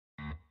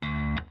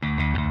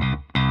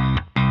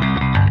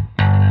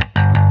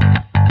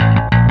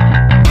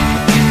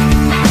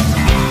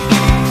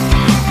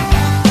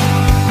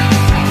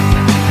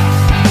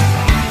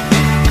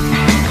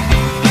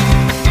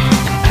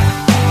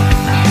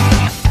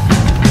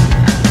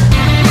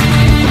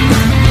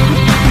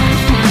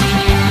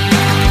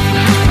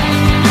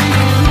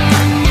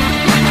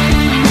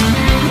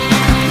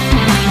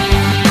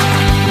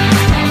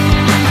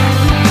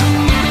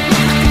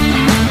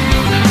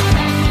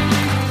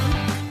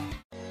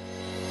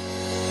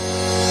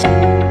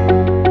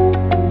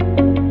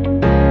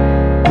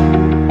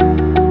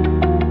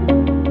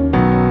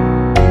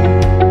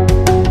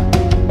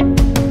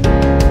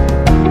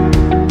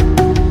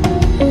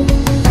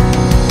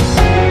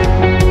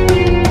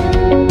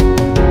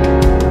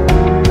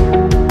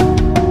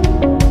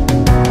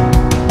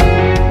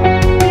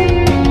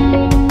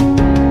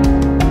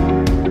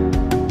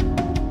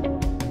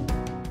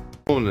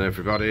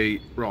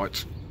everybody.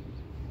 Right,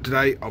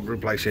 today I'll be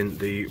replacing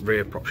the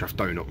rear prop shaft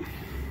donut,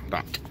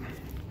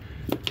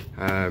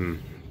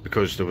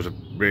 because there was a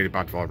really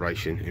bad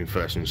vibration in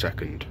first and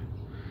second,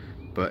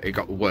 but it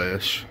got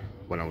worse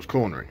when I was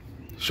cornering,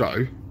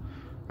 so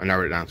I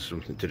narrowed it down to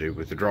something to do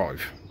with the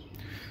drive.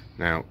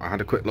 Now I had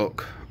a quick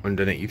look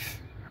underneath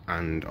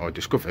and I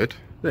discovered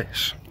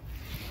this.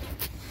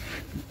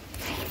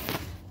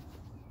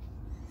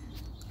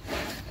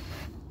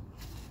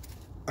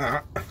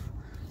 That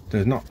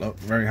does not look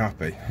very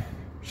happy,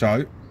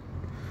 so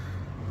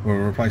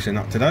we're replacing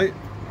that today,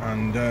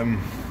 and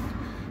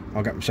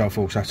I'll get myself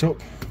all set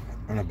up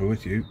and I'll be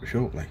with you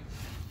shortly.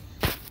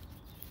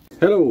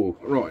 Hello.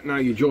 Right, now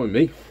you join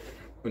me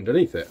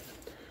underneath it.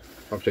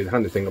 Obviously the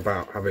handy thing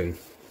about having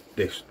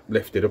this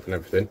lifted up and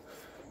everything,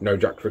 no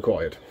jacks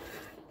required.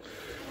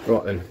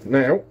 Right then,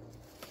 now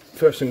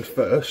first things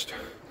first,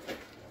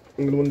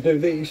 I'm going to undo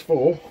these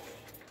four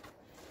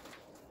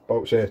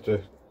bolts here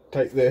to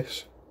take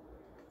this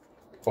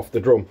off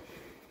the drum.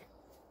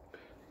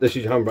 This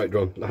is your handbrake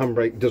drum. The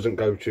handbrake doesn't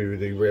go to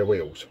the rear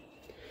wheels,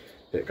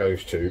 it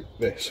goes to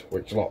this,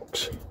 which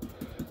locks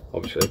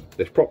obviously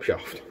this prop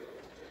shaft,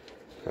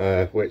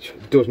 which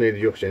does need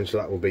adjusting, so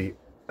that will be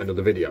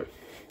another video.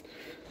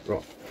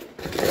 Right,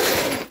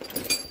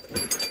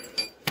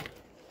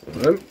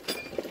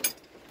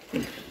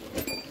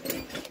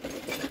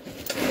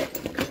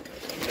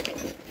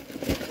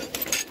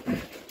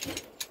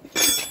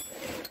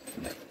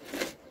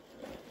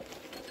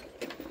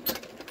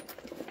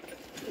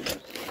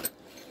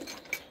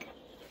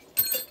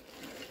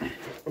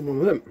 one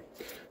of them.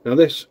 Now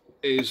this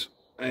is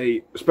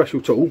a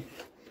special tool.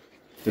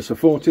 It's a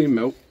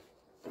 14mm,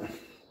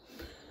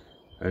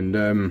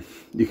 and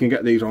you can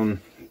get these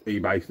on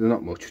eBay. They're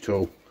not much at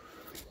all.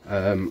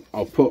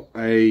 I'll put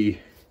the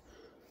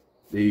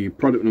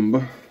product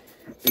number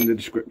in the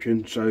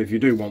description, so if you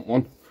do want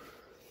one.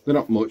 They're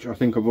not much. I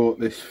think I got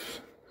this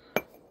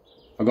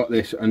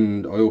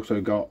and I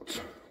also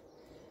got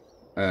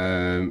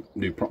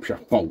new prop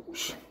shaft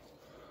bolts.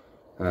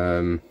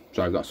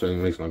 So that's the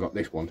only reason I got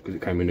this one, because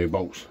it came with new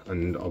bolts,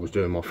 and I was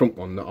doing my front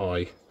one that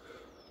I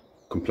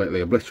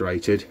completely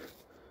obliterated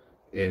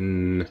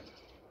when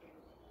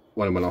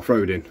I went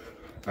off-roading.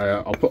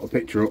 I'll put a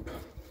picture up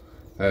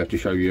to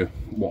show you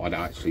what I'd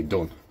actually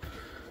done.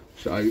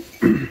 So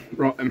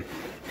right then,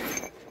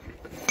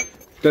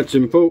 dead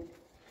simple.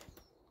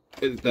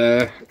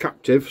 They're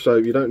captive, so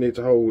you don't need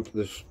to hold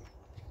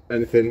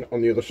anything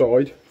on the other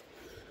side.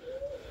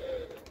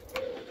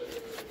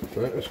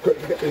 Right, let's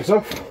quickly get these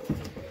off.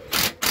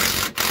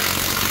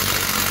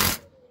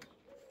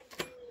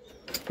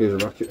 Here's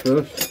the ratchet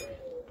first.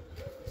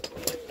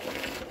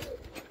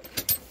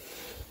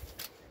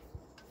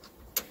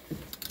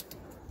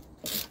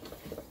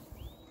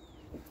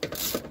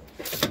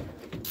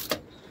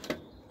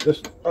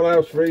 Just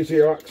allows for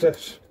easier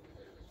access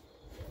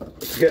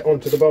to get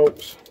onto the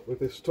bolts with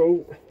this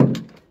tool.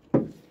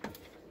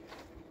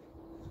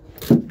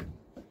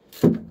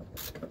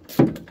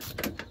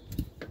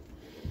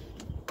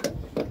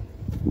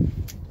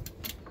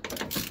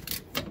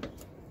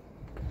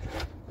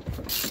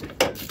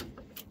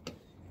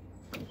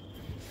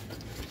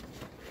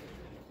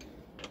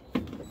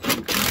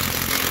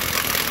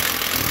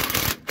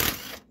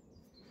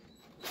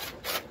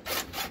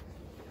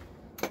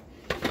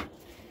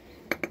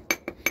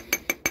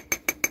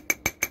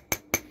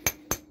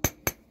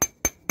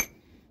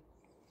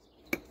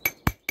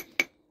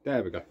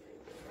 There we go.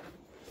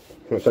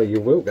 So you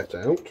will get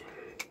out.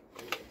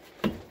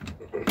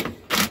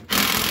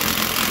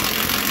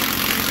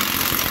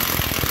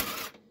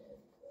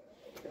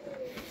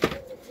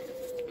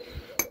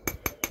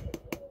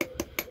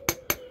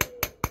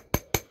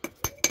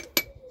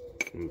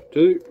 Number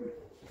two.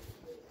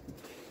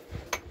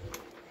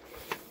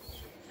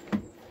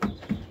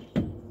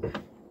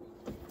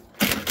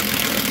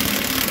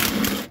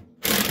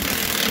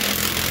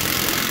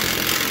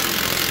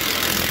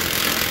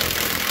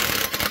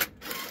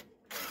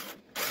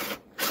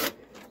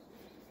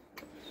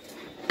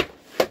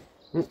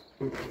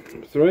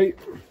 Three.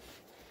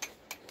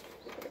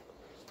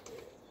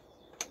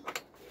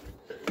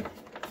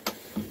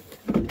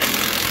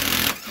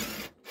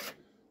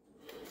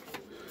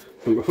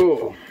 Number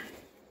four.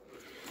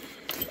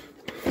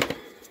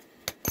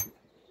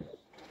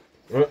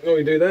 Right, all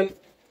you do then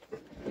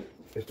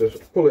is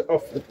just pull it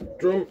off the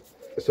drum.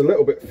 It's a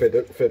little bit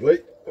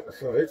fiddly,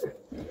 so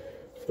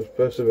just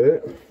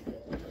persevere.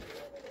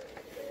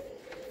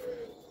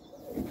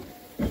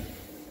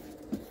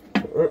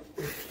 Right.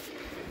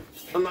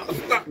 And that's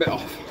that bit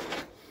off.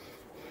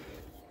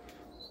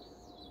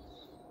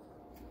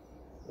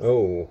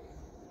 Oh.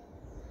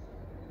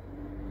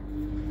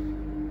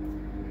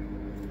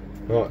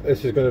 Right,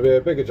 this is going to be a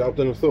bigger job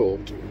than I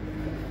thought,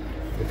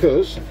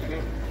 because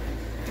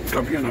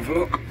come here and have a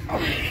look.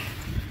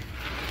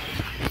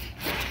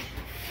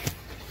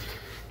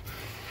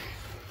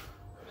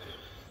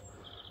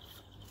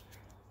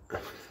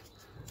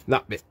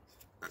 That bit,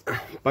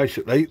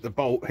 basically the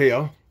bolt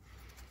here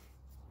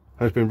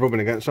has been rubbing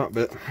against that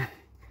bit.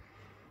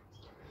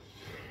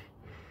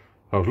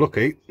 I was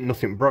lucky,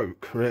 nothing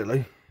broke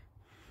really.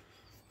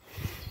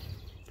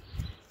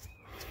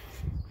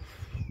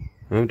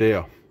 Oh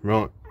dear,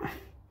 right.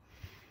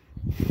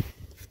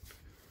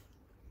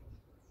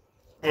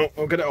 Well,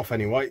 I'll get it off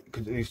anyway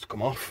because it needs to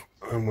come off,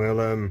 and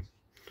we'll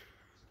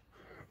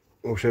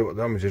show you what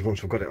the damage is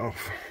once we've got it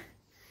off.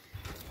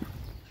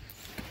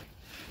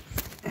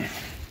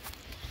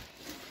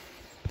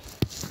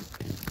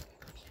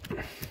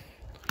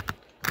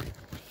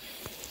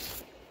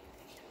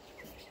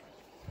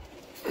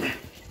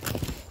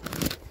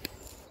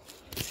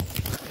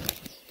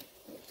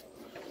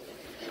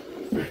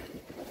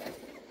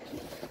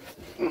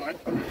 Right.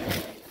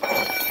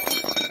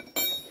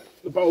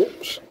 The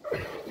bolts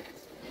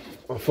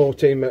are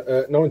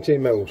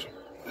 19 mils.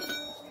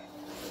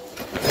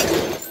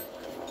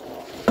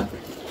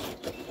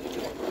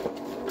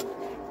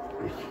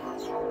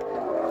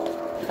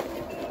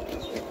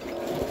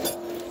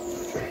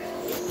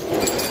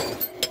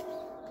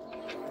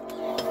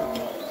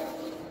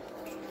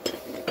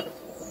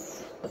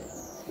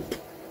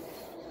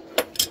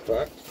 In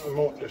fact, I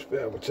might just be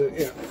able to,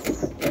 yeah,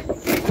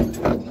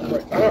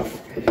 break that off.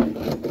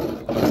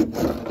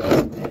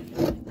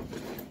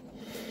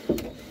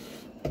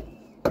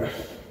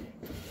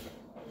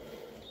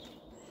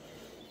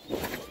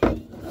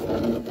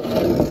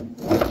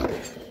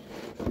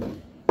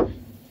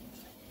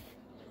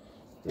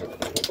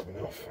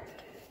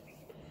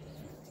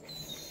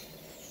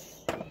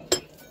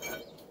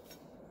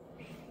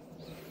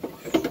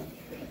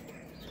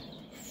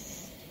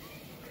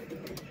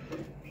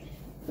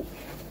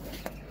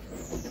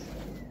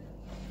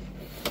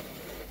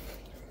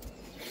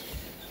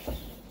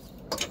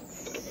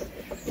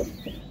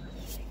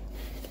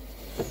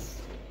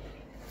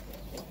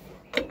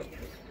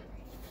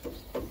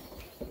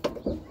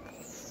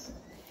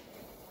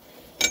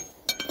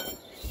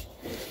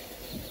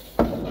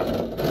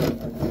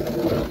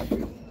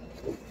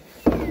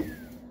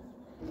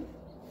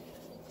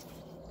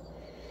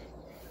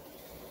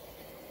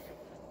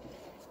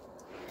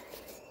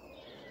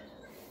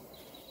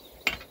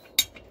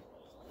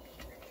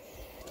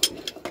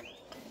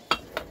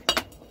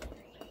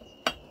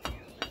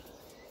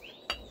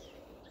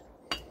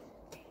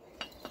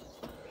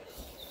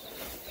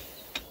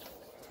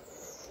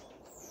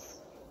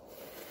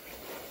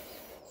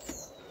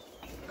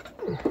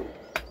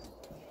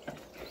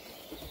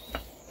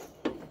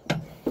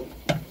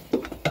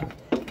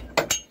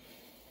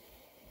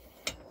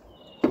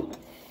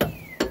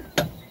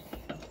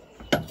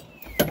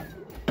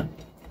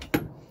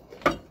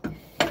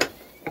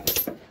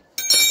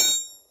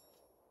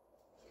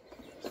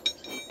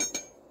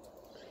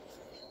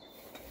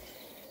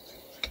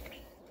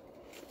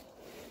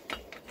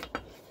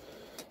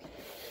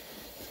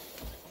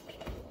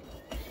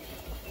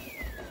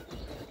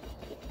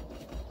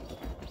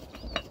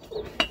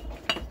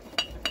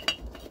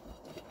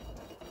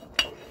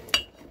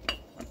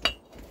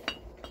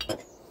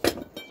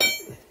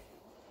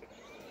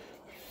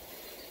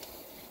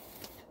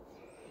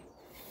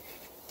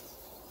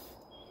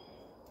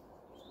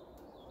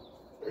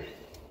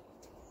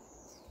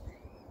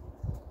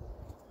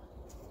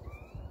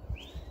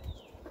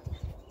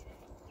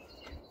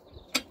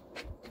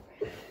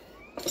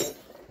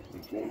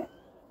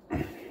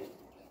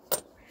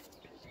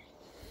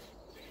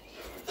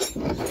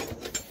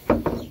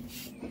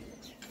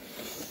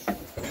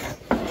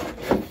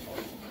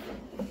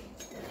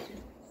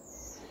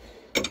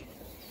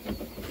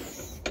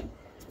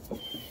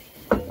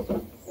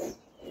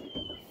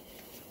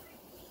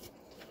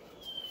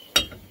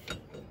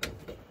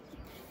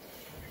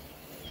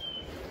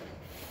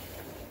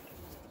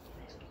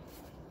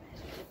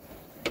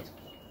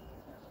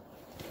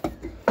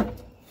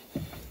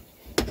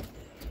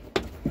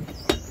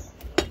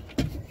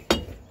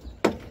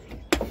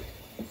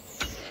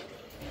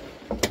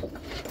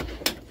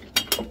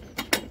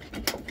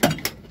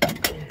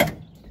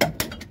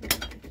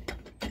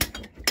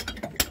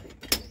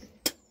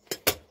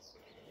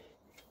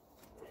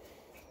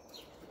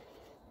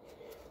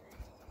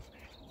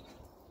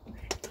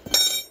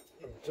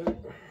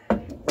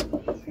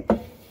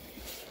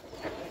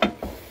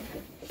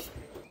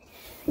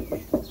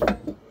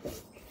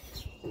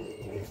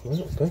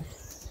 Okay,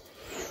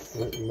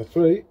 number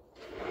 3,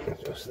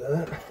 just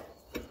that.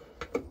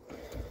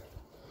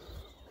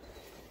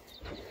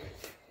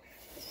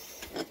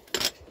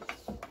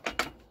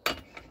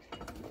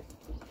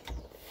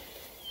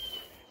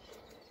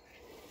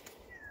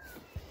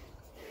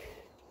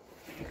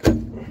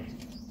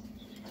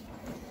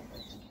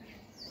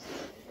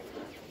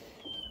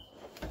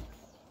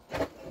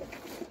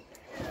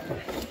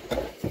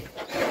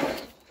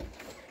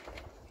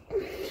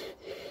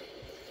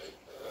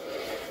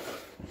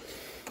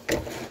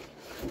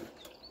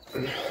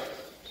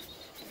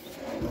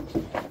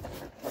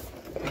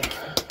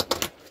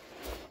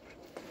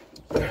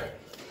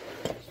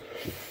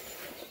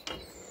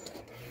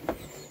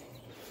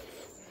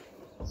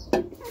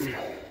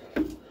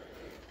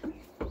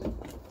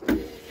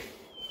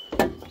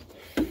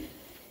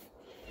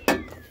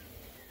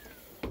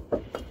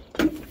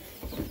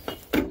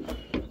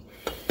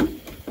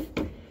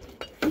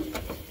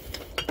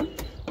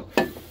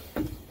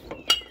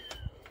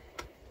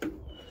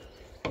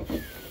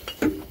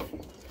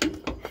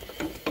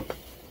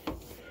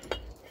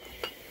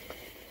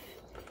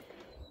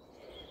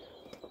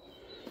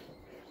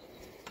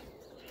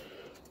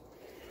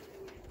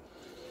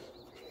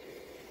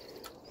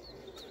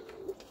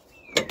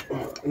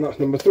 and that's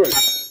number 3.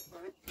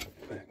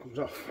 There it comes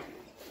off.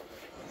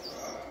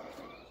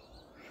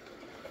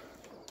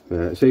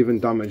 Yeah, it's even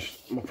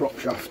damaged my prop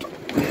shaft,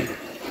 and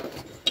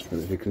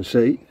as you can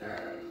see,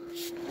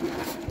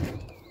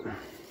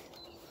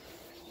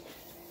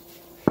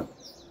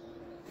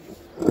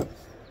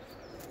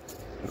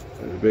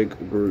 there's a big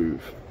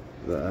groove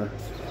there.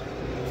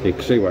 You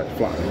can see where it's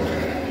flat.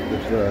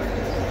 There's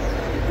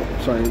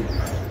the same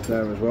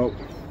there as well.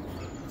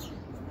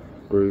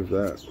 Groove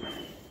there.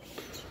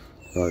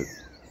 So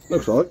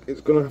looks like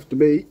it's going to have to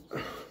be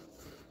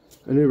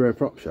a new rear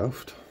prop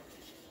shaft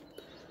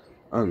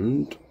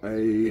and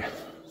a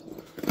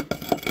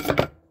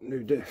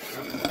new diff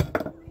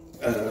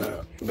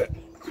bit.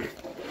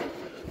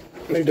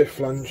 New diff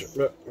flange,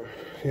 but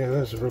yeah,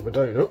 there's a rubber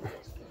donut.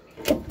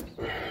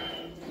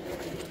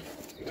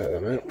 Take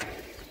them out.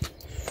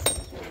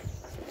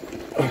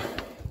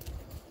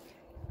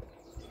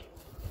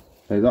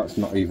 Hey, that's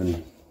not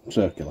even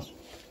circular.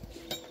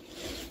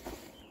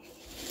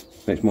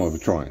 It's more of a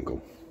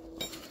triangle.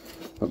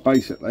 But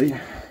basically,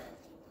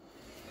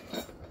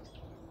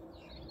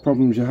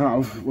 problems you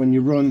have when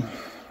you run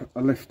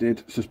a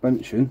lifted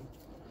suspension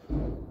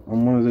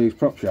on one of these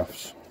prop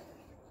shafts.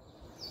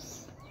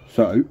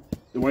 So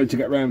the way to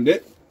get around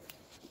it,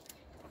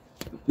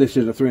 this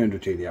is a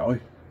 300 TDI,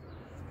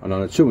 and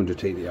on a 200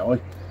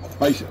 TDI,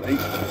 basically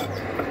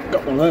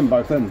got one of them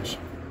both ends.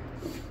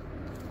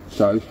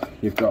 So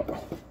you've got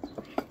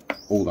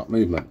all that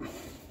movement.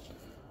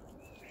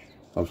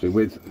 Obviously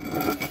with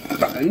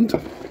that end,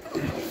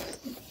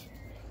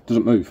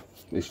 doesn't move,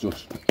 it's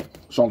just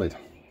solid.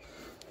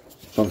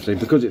 So obviously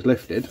because it's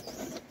lifted,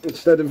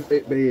 instead of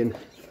it being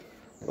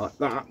like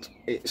that,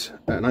 it's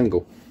at an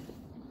angle.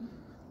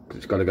 Because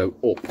it's got to go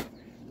up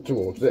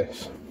towards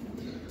this,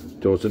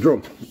 towards the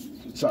drum.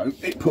 So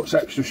it puts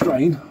extra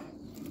strain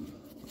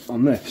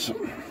on this.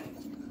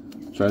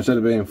 So instead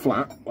of being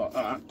flat like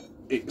that,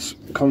 it's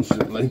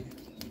constantly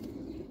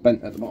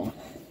bent at the bottom.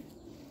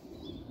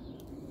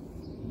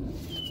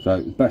 So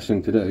the best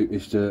thing to do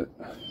is to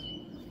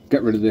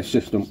get rid of this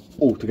system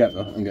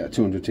altogether and get a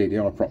 200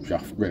 TDI prop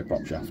shaft, rear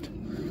prop shaft,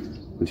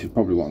 which is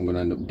probably what I'm going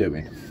to end up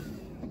doing,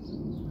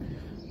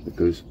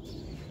 because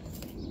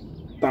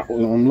that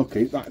one, I'm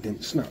lucky that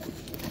didn't snap.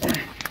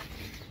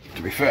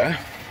 To be fair,